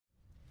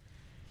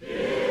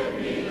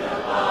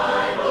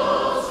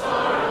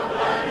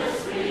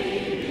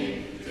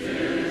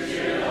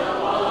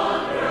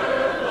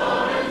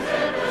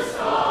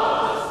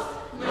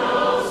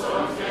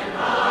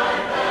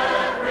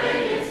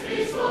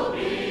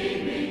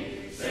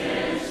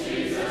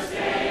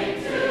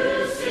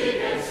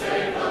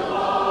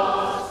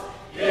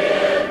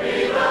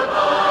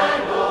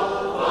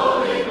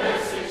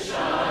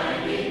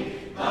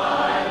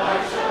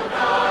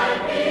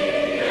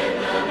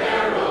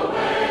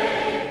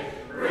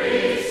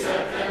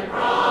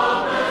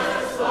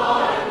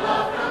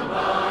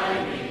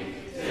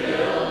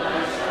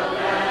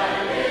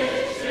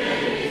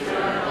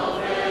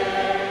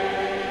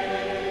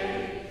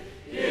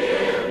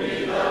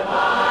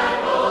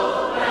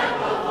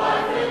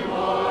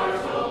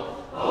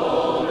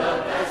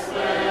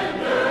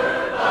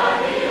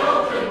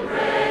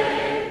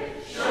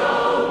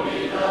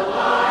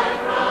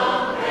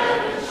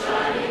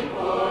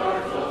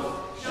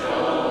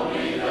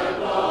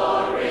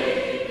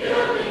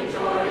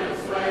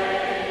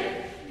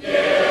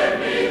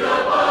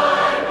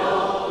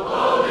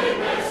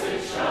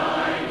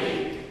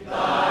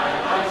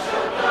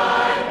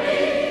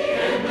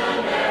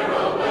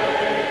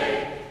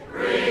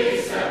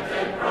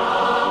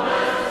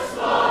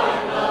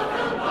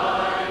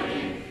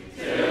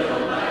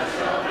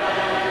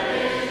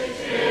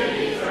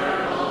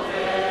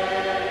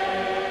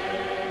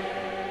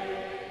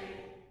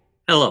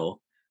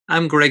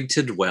I'm Greg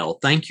Tidwell.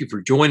 Thank you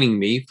for joining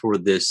me for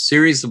this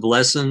series of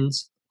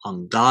lessons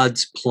on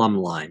God's plumb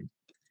line.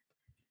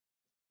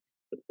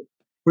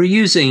 We're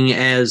using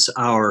as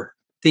our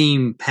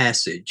theme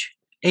passage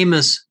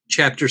Amos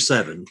chapter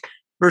 7,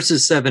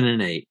 verses 7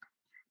 and 8.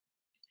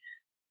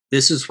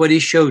 This is what he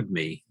showed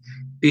me.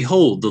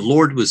 Behold, the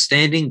Lord was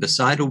standing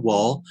beside a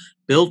wall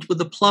built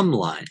with a plumb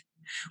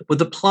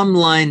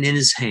line in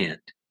his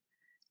hand.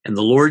 And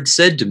the Lord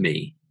said to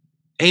me,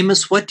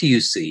 Amos, what do you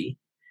see?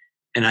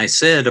 And I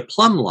said, a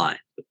plumb line.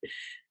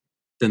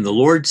 Then the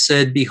Lord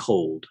said,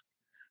 behold,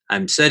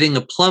 I'm setting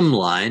a plumb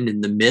line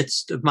in the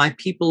midst of my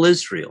people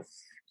Israel.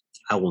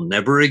 I will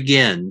never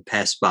again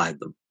pass by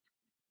them.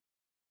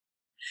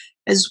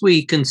 As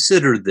we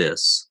consider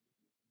this,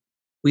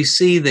 we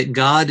see that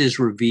God is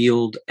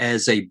revealed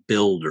as a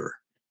builder.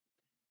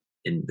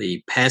 In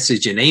the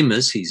passage in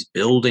Amos, he's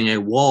building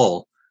a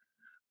wall.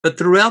 But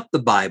throughout the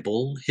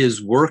Bible,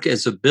 his work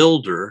as a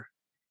builder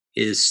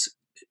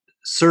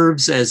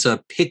serves as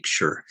a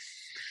picture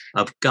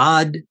of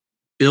God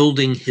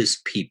building his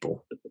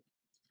people.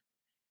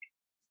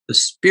 The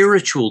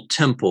spiritual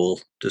temple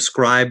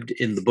described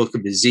in the book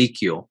of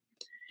Ezekiel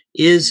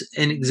is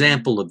an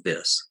example of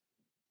this.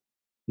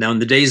 Now, in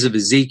the days of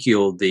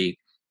Ezekiel, the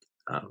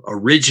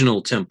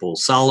original temple,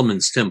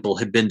 Solomon's temple,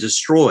 had been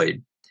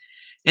destroyed,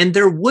 and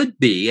there would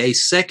be a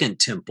second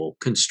temple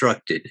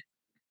constructed.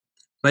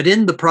 But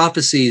in the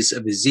prophecies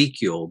of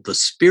Ezekiel, the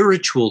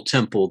spiritual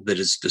temple that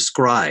is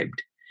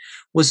described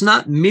was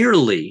not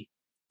merely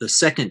the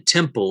second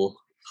temple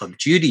of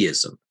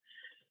Judaism,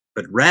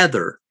 but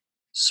rather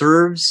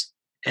serves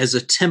as a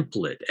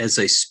template, as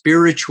a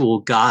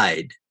spiritual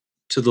guide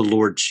to the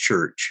Lord's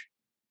church.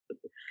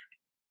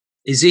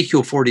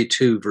 Ezekiel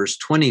 42 verse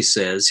 20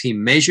 says, he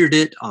measured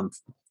it on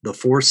the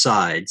four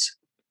sides.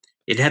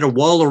 It had a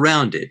wall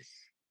around it,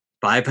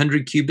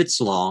 500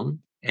 cubits long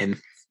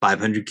and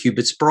 500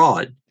 cubits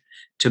broad,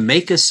 to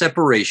make a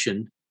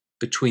separation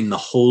between the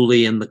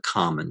holy and the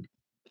common.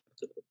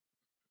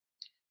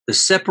 The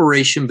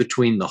separation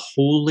between the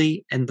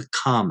holy and the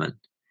common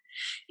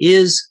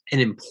is an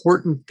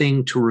important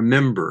thing to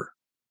remember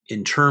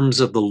in terms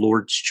of the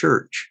Lord's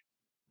church,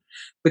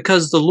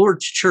 because the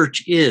Lord's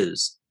church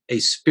is a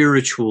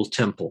spiritual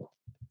temple.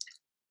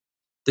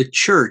 The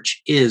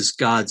church is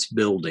God's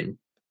building,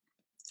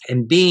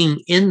 and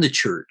being in the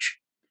church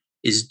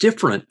is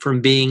different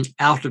from being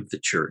out of the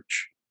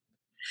church.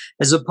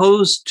 As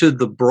opposed to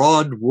the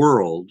broad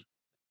world,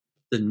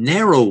 the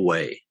narrow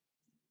way,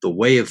 the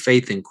way of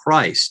faith in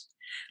Christ,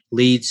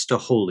 leads to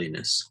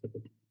holiness.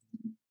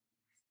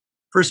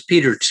 1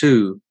 Peter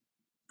 2,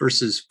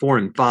 verses 4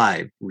 and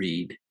 5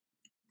 read,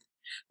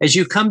 as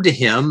you come to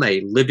him,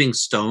 a living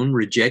stone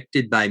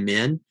rejected by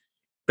men,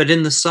 but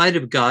in the sight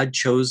of God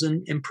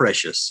chosen and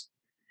precious,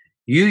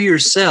 you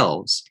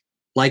yourselves,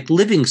 like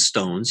living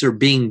stones, are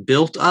being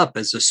built up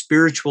as a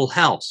spiritual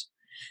house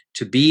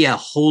to be a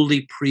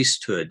holy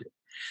priesthood,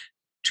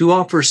 to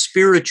offer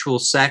spiritual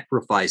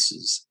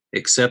sacrifices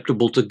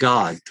acceptable to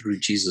God through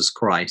Jesus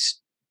Christ.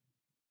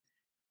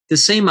 The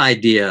same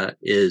idea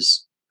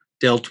is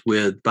dealt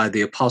with by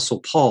the Apostle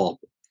Paul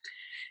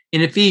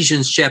in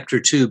Ephesians chapter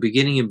 2,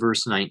 beginning in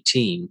verse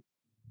 19.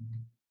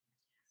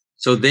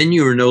 So then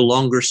you are no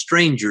longer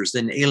strangers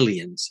and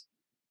aliens,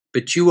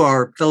 but you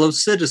are fellow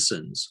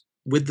citizens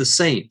with the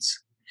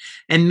saints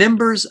and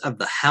members of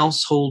the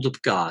household of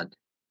God,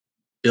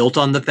 built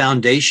on the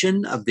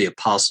foundation of the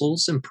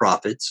apostles and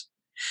prophets,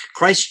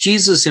 Christ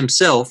Jesus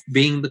himself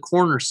being the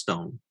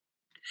cornerstone,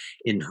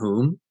 in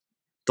whom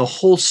the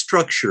whole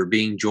structure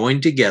being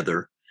joined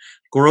together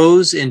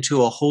grows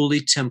into a holy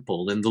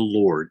temple in the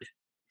Lord.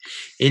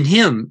 In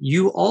him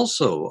you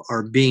also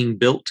are being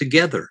built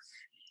together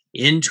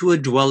into a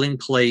dwelling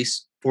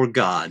place for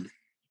God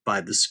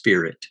by the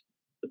Spirit.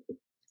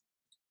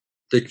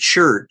 The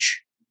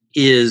church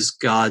is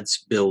God's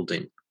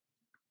building.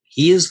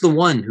 He is the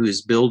one who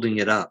is building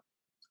it up.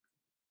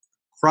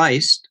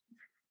 Christ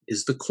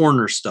is the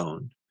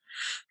cornerstone,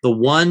 the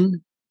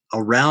one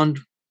around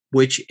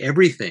which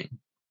everything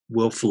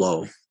will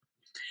flow.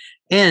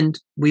 And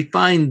we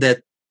find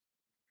that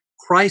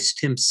Christ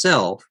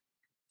himself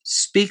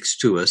speaks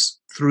to us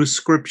through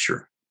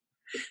Scripture.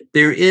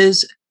 There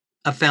is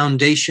a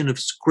foundation of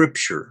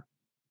Scripture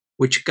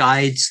which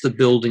guides the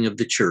building of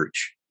the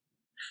church,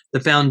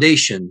 the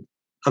foundation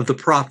of the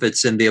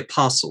prophets and the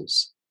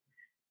apostles.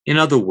 In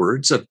other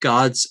words, of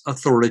God's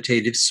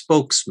authoritative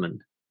spokesman.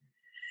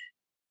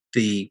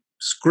 The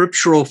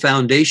scriptural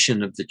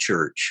foundation of the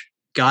church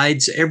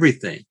guides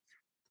everything.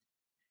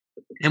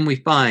 And we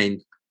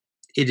find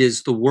it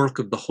is the work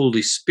of the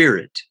Holy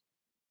Spirit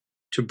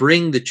to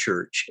bring the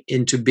church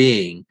into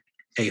being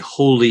a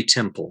holy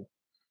temple.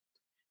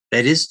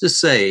 That is to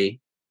say,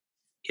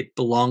 it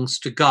belongs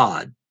to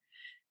God.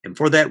 And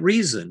for that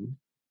reason,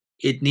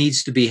 it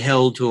needs to be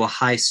held to a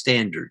high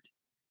standard.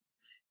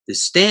 The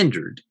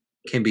standard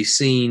can be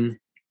seen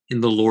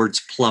in the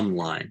Lord's plumb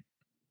line.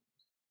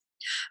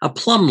 A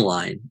plumb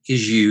line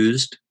is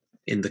used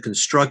in the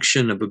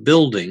construction of a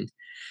building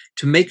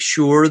to make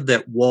sure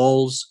that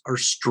walls are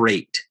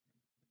straight,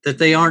 that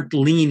they aren't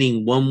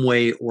leaning one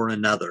way or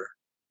another,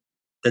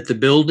 that the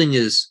building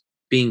is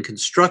being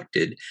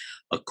constructed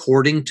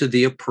according to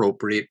the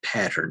appropriate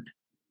pattern.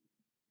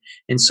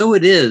 And so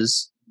it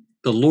is,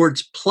 the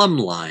Lord's plumb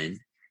line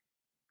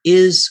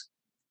is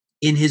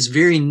in his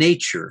very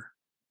nature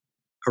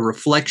a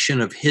reflection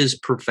of his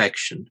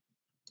perfection.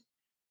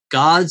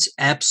 God's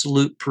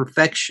absolute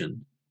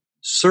perfection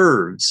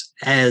serves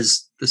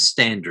as the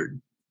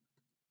standard.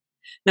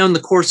 Now, in the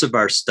course of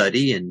our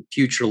study and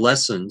future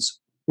lessons,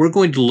 we're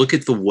going to look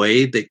at the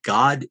way that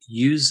God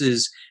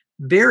uses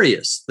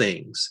various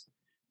things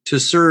to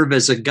serve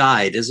as a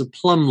guide, as a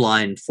plumb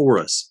line for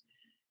us,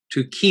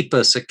 to keep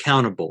us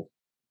accountable.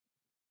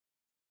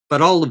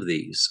 But all of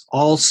these,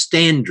 all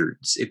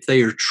standards, if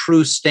they are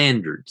true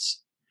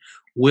standards,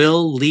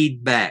 will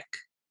lead back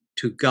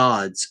to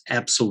God's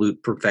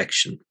absolute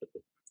perfection.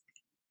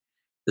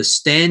 The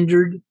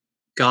standard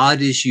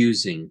God is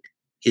using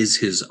is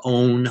his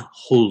own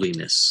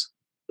holiness.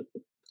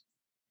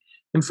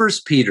 In 1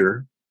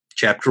 Peter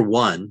chapter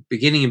 1,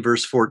 beginning in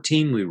verse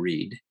 14, we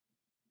read,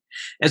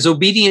 "As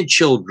obedient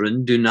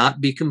children, do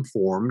not be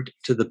conformed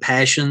to the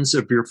passions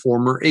of your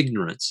former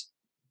ignorance,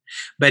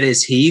 but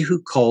as he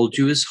who called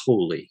you is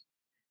holy,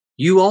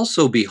 you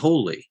also be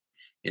holy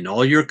in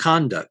all your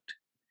conduct,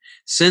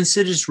 since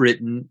it is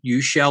written,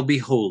 you shall be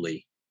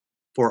holy,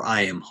 for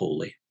I am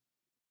holy."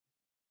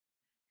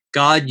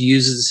 God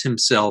uses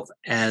himself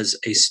as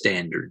a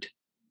standard.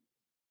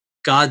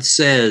 God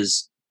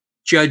says,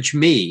 judge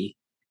me,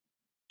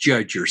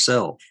 judge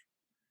yourself.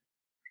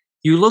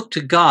 You look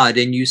to God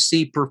and you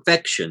see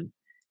perfection,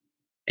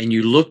 and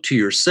you look to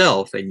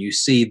yourself and you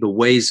see the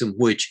ways in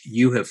which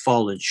you have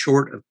fallen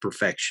short of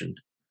perfection.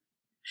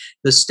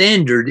 The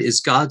standard is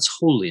God's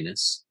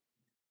holiness.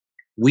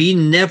 We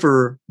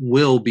never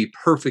will be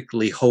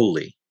perfectly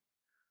holy,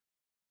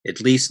 at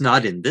least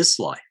not in this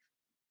life.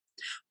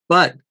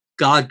 But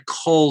God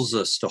calls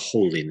us to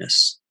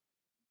holiness.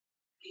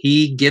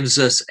 He gives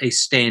us a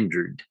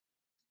standard.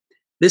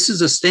 This is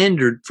a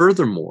standard,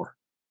 furthermore,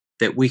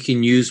 that we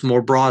can use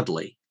more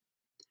broadly,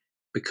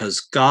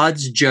 because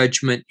God's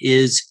judgment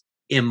is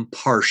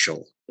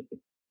impartial.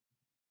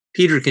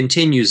 Peter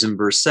continues in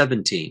verse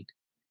 17,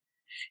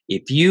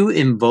 "If you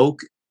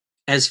invoke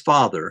as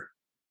Father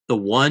the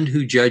one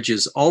who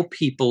judges all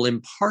people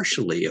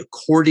impartially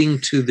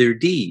according to their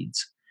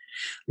deeds,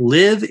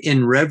 live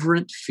in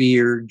reverent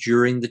fear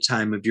during the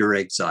time of your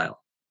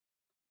exile."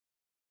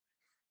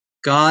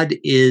 God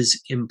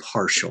is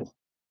impartial.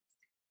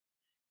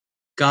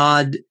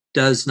 God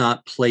does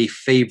not play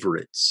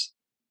favorites,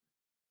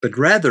 but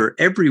rather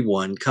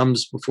everyone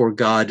comes before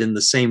God in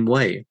the same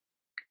way.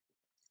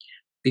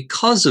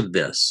 Because of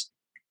this,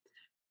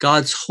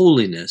 God's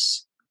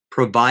holiness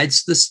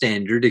provides the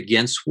standard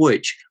against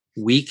which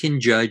we can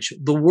judge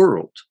the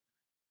world,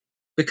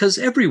 because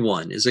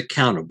everyone is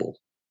accountable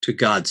to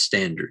God's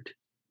standard.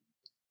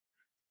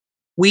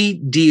 We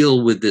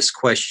deal with this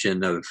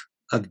question of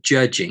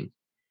judging,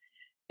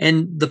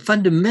 and the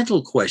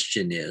fundamental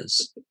question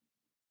is,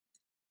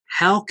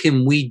 how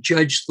can we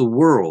judge the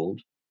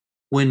world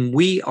when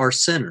we are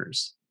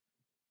sinners?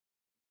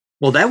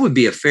 Well, that would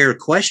be a fair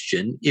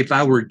question if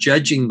I were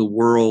judging the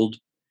world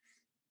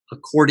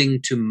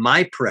according to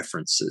my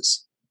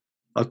preferences,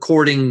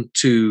 according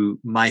to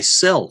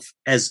myself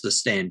as the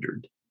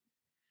standard.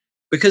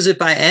 Because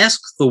if I ask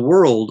the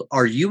world,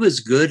 are you as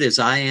good as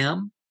I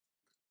am?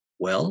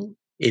 Well,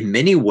 in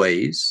many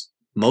ways,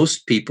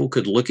 most people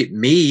could look at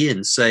me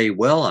and say,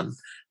 well,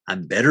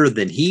 I'm better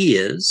than he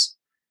is.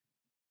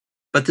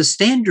 But the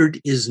standard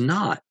is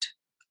not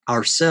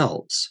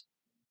ourselves.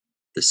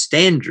 The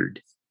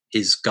standard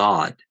is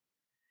God,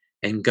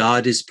 and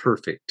God is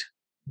perfect.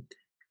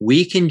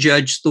 We can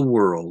judge the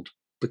world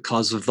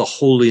because of the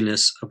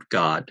holiness of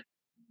God.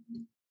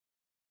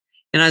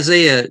 In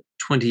Isaiah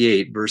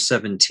 28, verse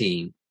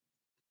 17,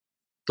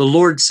 the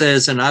Lord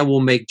says, "And I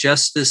will make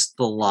justice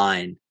the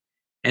line,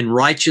 and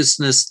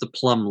righteousness the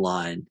plumb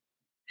line,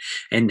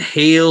 and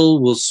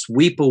hail will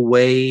sweep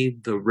away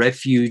the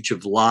refuge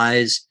of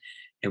lies,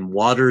 and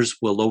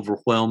waters will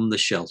overwhelm the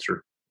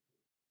shelter."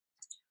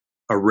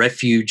 A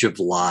refuge of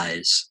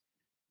lies.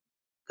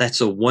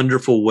 That's a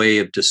wonderful way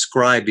of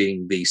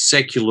describing the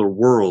secular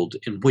world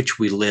in which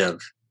we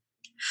live.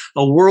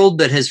 A world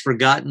that has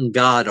forgotten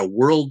God, a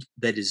world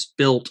that is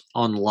built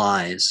on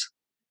lies.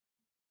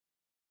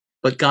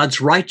 But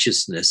God's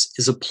righteousness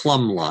is a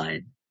plumb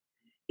line.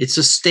 It's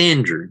a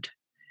standard.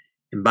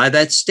 And by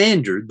that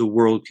standard, the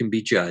world can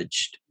be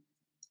judged.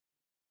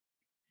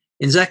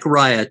 In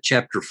Zechariah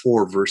chapter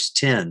 4, verse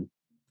 10,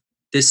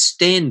 this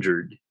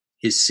standard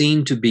is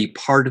seen to be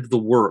part of the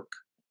work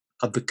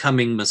of the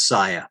coming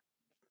Messiah.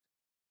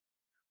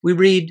 We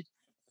read,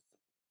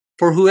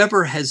 "For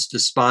whoever has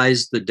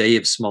despised the day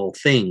of small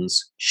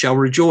things shall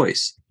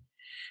rejoice,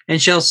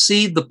 and shall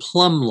see the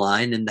plumb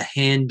line in the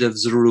hand of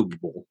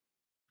Zerubbabel.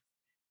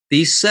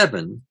 These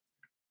 7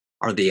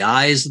 are the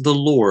eyes of the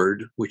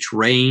Lord, which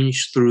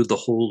range through the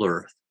whole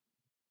earth."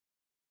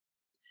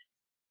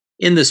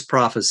 In this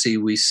prophecy,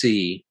 we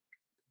see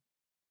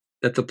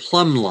that the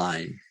plumb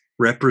line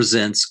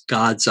represents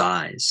God's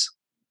eyes.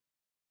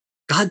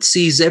 God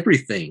sees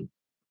everything.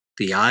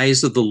 The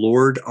eyes of the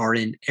Lord are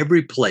in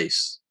every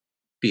place,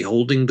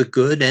 beholding the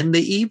good and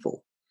the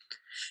evil.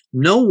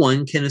 No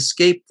one can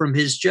escape from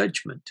his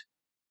judgment.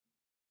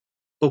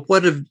 But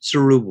what of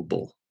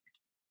Zerubbabel?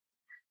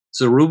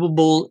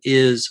 Zerubbabel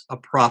is a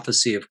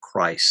prophecy of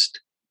Christ.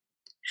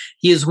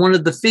 He is one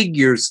of the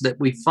figures that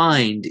we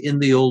find in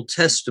the Old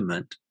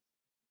Testament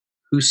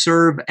who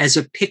serve as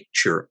a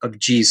picture of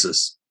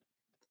Jesus.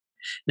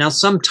 Now,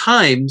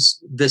 sometimes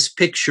this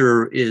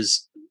picture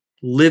is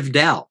lived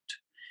out,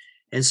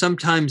 and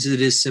sometimes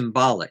it is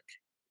symbolic.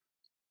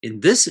 In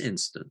this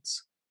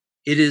instance,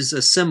 it is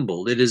a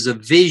symbol, it is a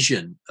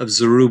vision of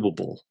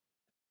Zerubbabel.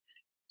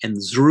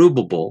 And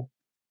Zerubbabel,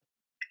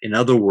 in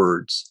other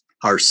words,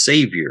 our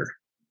Savior,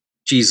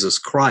 Jesus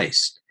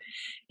Christ,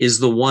 is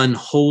the one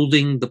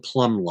holding the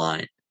plumb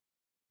line.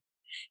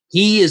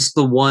 He is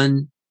the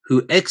one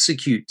who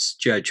executes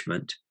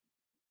judgment,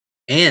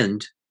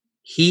 and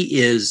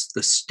he is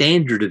the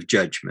standard of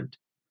judgment.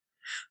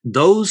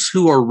 Those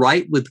who are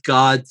right with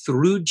God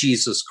through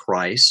Jesus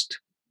Christ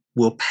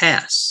will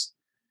pass.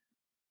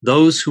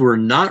 Those who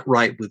are not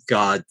right with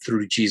God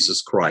through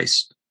Jesus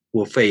Christ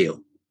will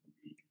fail.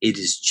 It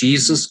is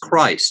Jesus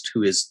Christ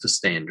who is the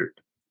standard.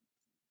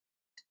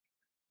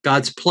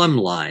 God's plumb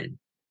line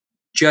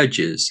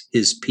judges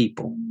his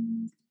people.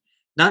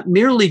 Not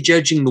merely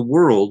judging the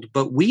world,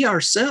 but we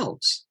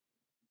ourselves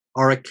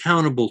are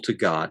accountable to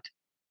God.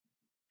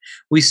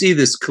 We see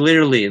this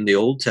clearly in the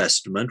Old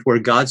Testament, where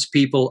God's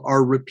people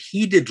are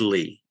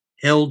repeatedly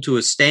held to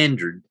a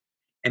standard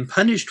and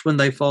punished when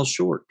they fall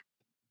short.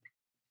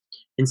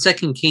 In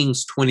 2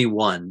 Kings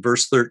 21,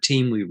 verse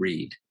 13, we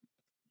read,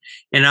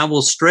 "And I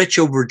will stretch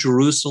over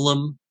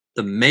Jerusalem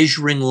the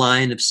measuring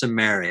line of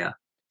Samaria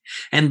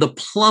and the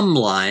plumb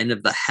line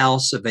of the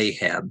house of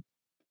Ahab.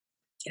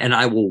 And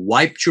I will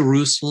wipe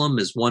Jerusalem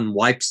as one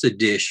wipes a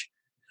dish,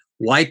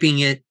 wiping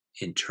it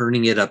and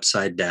turning it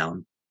upside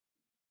down."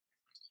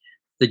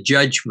 The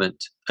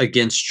judgment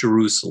against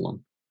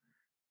Jerusalem,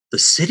 the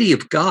city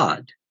of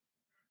God,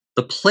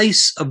 the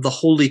place of the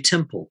holy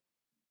temple.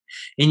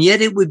 And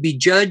yet it would be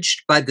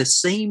judged by the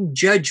same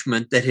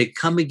judgment that had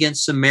come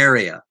against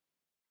Samaria,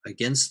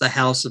 against the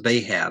house of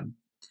Ahab,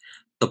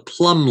 the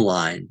plumb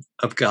line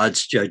of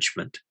God's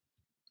judgment.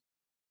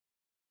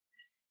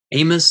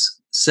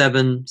 Amos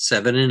 7,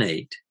 7 and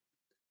 8.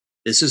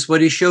 This is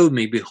what he showed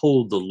me.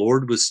 Behold, the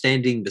Lord was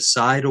standing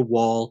beside a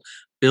wall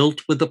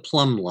built with a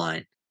plumb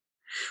line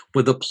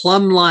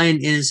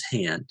in his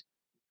hand.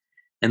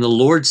 And the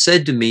Lord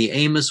said to me,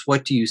 Amos,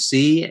 what do you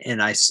see?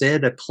 And I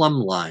said, a plumb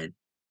line.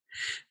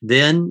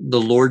 Then the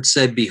Lord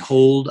said,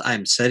 behold, I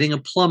am setting a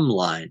plumb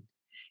line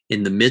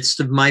in the midst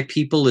of my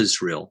people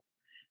Israel.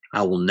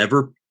 I will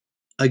never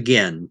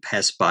again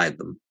pass by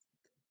them.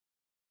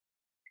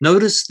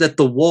 Notice that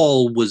the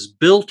wall was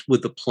built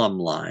with a plumb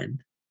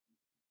line,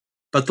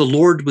 but the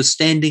Lord was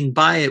standing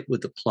by it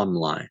with a plumb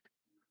line.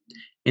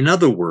 In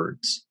other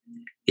words,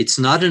 it's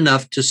not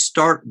enough to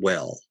start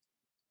well.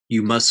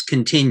 You must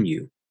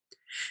continue.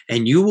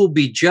 And you will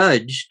be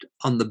judged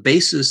on the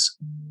basis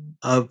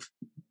of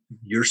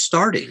your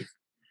starting,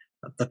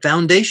 of the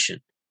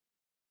foundation.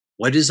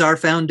 What is our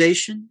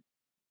foundation?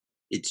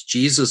 It's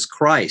Jesus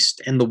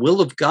Christ, and the will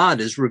of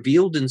God is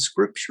revealed in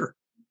Scripture.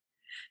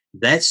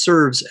 That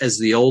serves as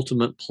the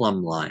ultimate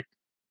plumb line.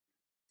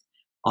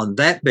 On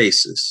that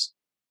basis,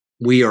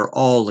 we are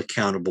all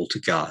accountable to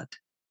God.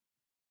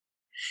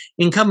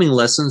 In coming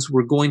lessons,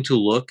 we're going to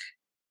look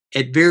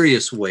at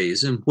various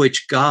ways in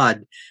which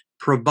God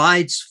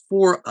provides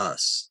for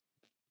us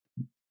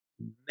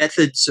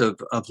methods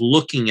of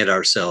looking at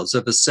ourselves,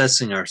 of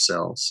assessing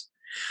ourselves.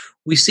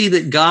 We see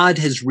that God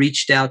has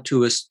reached out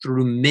to us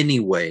through many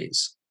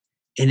ways.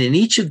 And in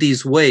each of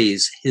these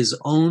ways, his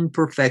own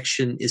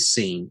perfection is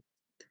seen.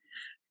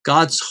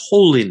 God's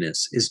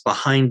holiness is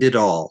behind it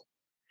all.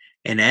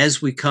 And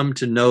as we come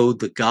to know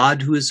the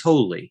God who is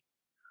holy,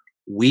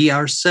 we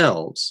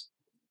ourselves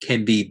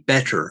can be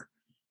better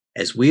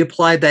as we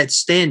apply that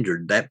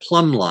standard, that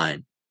plumb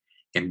line,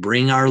 and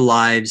bring our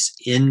lives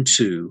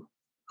into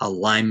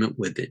alignment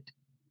with it.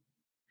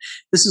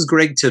 This is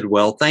Greg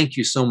Tidwell. Thank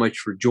you so much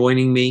for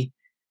joining me,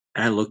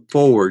 and I look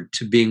forward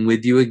to being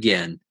with you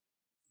again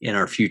in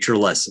our future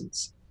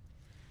lessons.